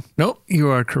different game? Nope, you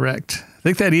are correct. I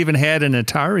think that even had an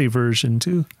Atari version,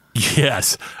 too.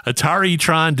 Yes, Atari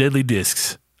Tron Deadly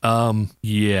Discs.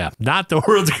 Yeah, not the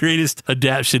world's greatest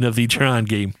adaptation of the Tron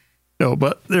game. No,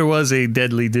 but there was a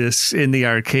Deadly Disc in the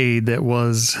arcade that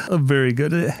was a very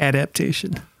good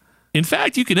adaptation. In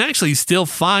fact, you can actually still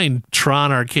find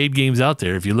Tron arcade games out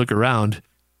there if you look around.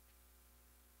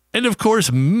 And of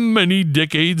course, many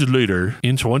decades later,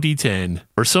 in 2010,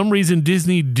 for some reason,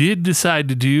 Disney did decide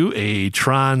to do a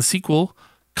Tron sequel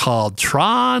called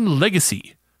Tron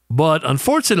Legacy. But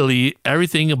unfortunately,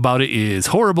 everything about it is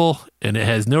horrible, and it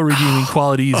has no redeeming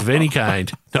qualities of any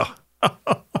kind.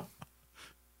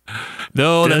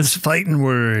 No, that's fighting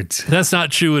words. That's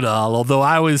not true at all. Although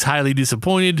I was highly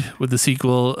disappointed with the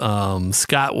sequel,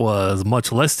 Scott was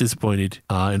much less disappointed.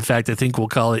 In fact, I think we'll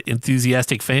call it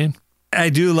enthusiastic fan. I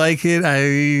do like it.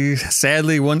 I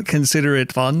sadly wouldn't consider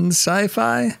it fun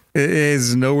sci-fi. It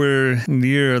is nowhere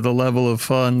near the level of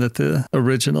fun that the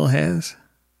original has.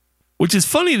 Which is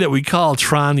funny that we call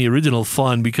Tron the original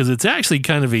fun, because it's actually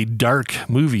kind of a dark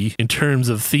movie in terms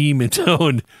of theme and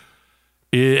tone.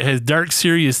 It has dark,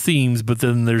 serious themes, but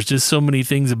then there's just so many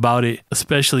things about it,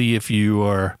 especially if you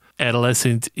are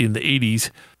adolescent in the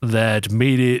 80s, that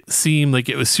made it seem like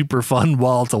it was super fun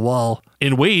wall to wall.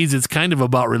 In ways, it's kind of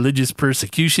about religious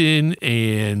persecution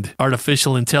and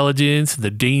artificial intelligence,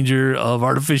 the danger of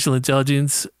artificial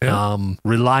intelligence,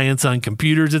 reliance on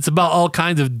computers. It's about all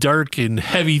kinds of dark and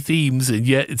heavy themes, and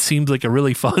yet it seems like a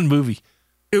really fun movie.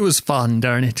 It was fun,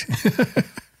 darn it.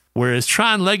 Whereas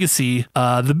Tron Legacy,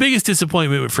 the biggest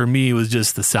disappointment for me was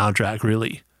just the soundtrack,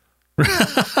 really.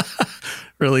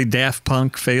 Really, Daft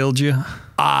Punk failed you?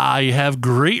 I have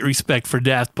great respect for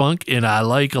Daft Punk, and I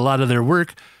like a lot of their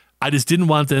work. I just didn't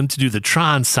want them to do the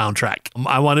Tron soundtrack.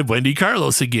 I wanted Wendy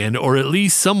Carlos again, or at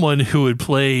least someone who would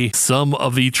play some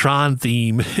of the Tron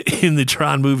theme in the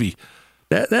Tron movie.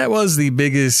 That was the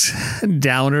biggest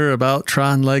downer about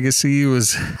Tron Legacy,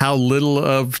 was how little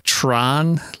of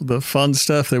Tron, the fun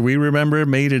stuff that we remember,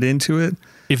 made it into it.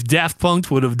 If Daft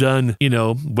Punk would have done,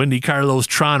 Wendy Carlos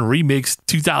Tron Remix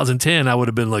 2010, I would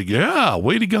have been like, yeah,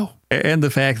 way to go. And the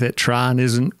fact that Tron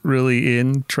isn't really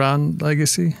in Tron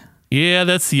Legacy. Yeah,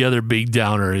 that's the other big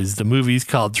downer, is the movie's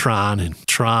called Tron, and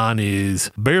Tron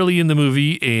is barely in the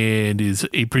movie and is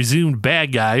a presumed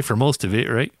bad guy for most of it,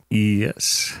 right?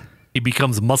 Yes. He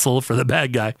becomes muscle for the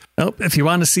bad guy. Well, if you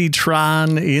want to see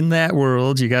Tron in that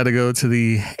world, you got to go to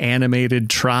the animated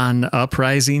Tron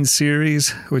Uprising series,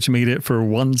 which made it for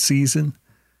 1 season.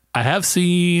 I have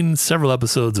seen several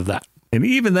episodes of that. And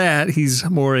even that, he's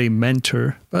more a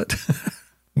mentor, but...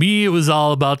 Me, it was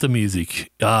all about the music.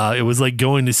 It was like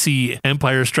going to see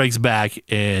Empire Strikes Back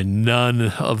and none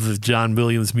of the John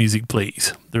Williams music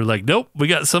plays. They're like, nope, we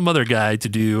got some other guy to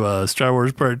do Star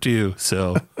Wars Part 2.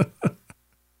 So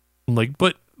I'm like,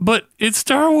 but it's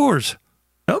Star Wars.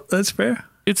 Oh, that's fair.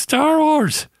 It's Star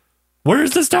Wars.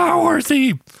 Where's the Star Wars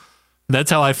theme?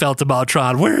 That's how I felt about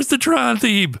Tron. Where's the Tron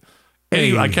theme?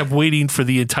 Anyway, I kept waiting for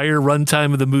the entire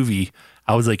runtime of the movie.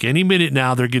 I was like, any minute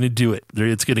now, they're going to do it.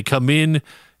 It's going to come in.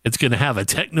 It's going to have a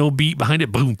techno beat behind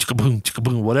it. Boom, chicka boom, chicka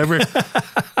boom, whatever.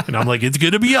 And I'm like, it's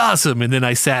going to be awesome. And then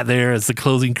I sat there as the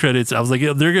closing credits. I was like,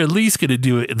 they're at least going to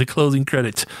do it in the closing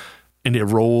credits. And it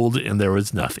rolled and there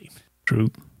was nothing. True.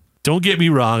 Don't get me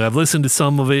wrong. I've listened to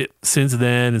some of it since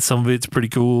then, and some of it's pretty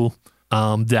cool.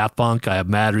 Daft Punk, I have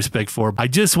mad respect for. I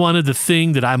just wanted the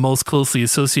thing that I most closely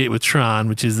associate with Tron,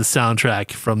 which is the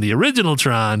soundtrack from the original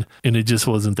Tron, and it just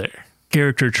wasn't there.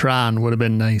 Character Tron would have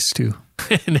been nice too.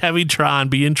 And having Tron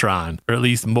be in Tron, or at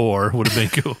least more, would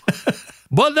have been cool.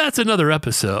 But that's another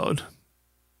episode.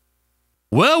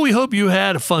 Well, we hope you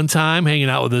had a fun time hanging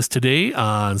out with us today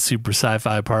on Super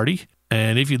Sci-Fi Party.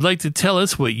 And if you'd like to tell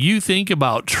us what you think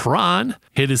about Tron,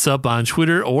 hit us up on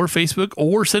Twitter or Facebook,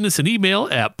 or send us an email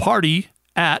at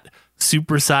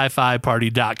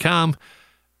party@superscifiparty.com.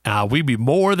 We'd be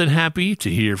more than happy to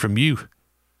hear from you.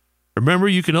 Remember,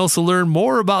 you can also learn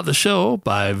more about the show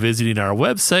by visiting our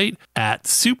website at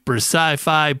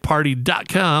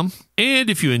superscifiparty.com. And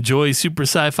if you enjoy Super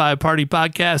Sci-Fi Party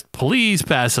Podcast, please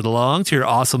pass it along to your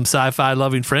awesome sci-fi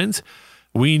loving friends.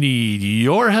 We need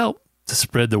your help to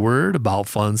spread the word about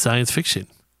fun science fiction.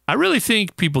 I really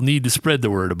think people need to spread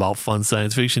the word about fun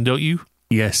science fiction, don't you?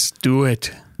 Yes, do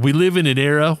it. We live in an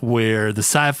era where the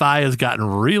sci-fi has gotten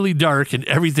really dark and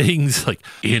everything's like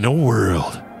in a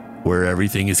world where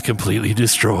everything is completely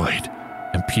destroyed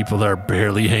and people are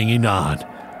barely hanging on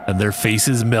and their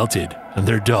faces melted and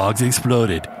their dogs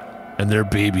exploded and their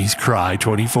babies cry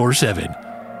 24/7.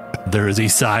 There is a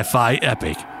sci-fi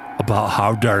epic about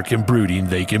how dark and brooding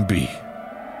they can be.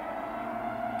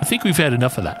 I think we've had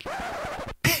enough of that.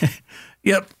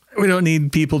 Yep. We don't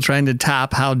need people trying to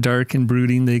top how dark and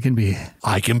brooding they can be.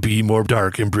 I can be more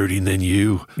dark and brooding than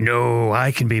you. No,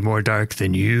 I can be more dark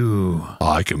than you.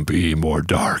 I can be more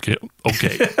dark.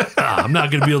 Okay. I'm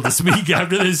not going to be able to speak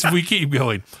after this if we keep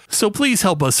going. So please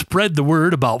help us spread the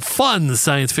word about fun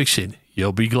science fiction.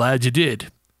 You'll be glad you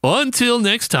did. Until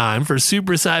next time, for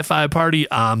Super Sci-Fi Party,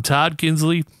 I'm Todd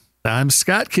Kinsley. I'm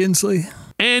Scott Kinsley.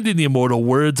 And in the immortal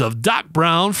words of Doc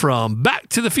Brown from Back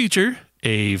to the Future,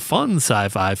 a fun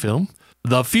sci-fi film,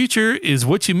 the future is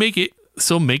what you make it,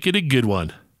 so make it a good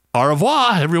one. Au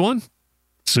revoir, everyone.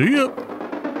 See ya.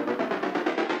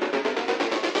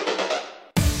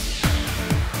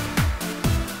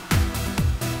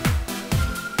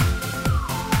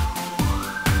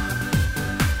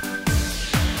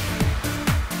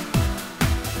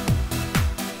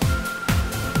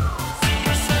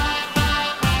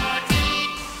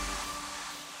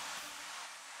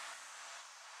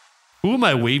 Who am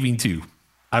I waving to?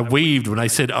 I waved when I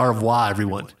said au revoir,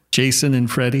 everyone. Jason and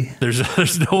Freddie. There's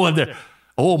no one there.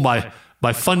 Oh, my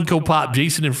Funko Pop,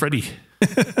 Jason and Freddie.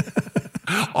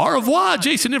 Au revoir,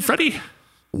 Jason and Freddie.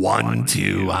 1,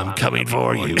 2, I'm coming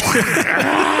for you.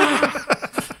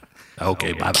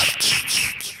 Okay, bye-bye.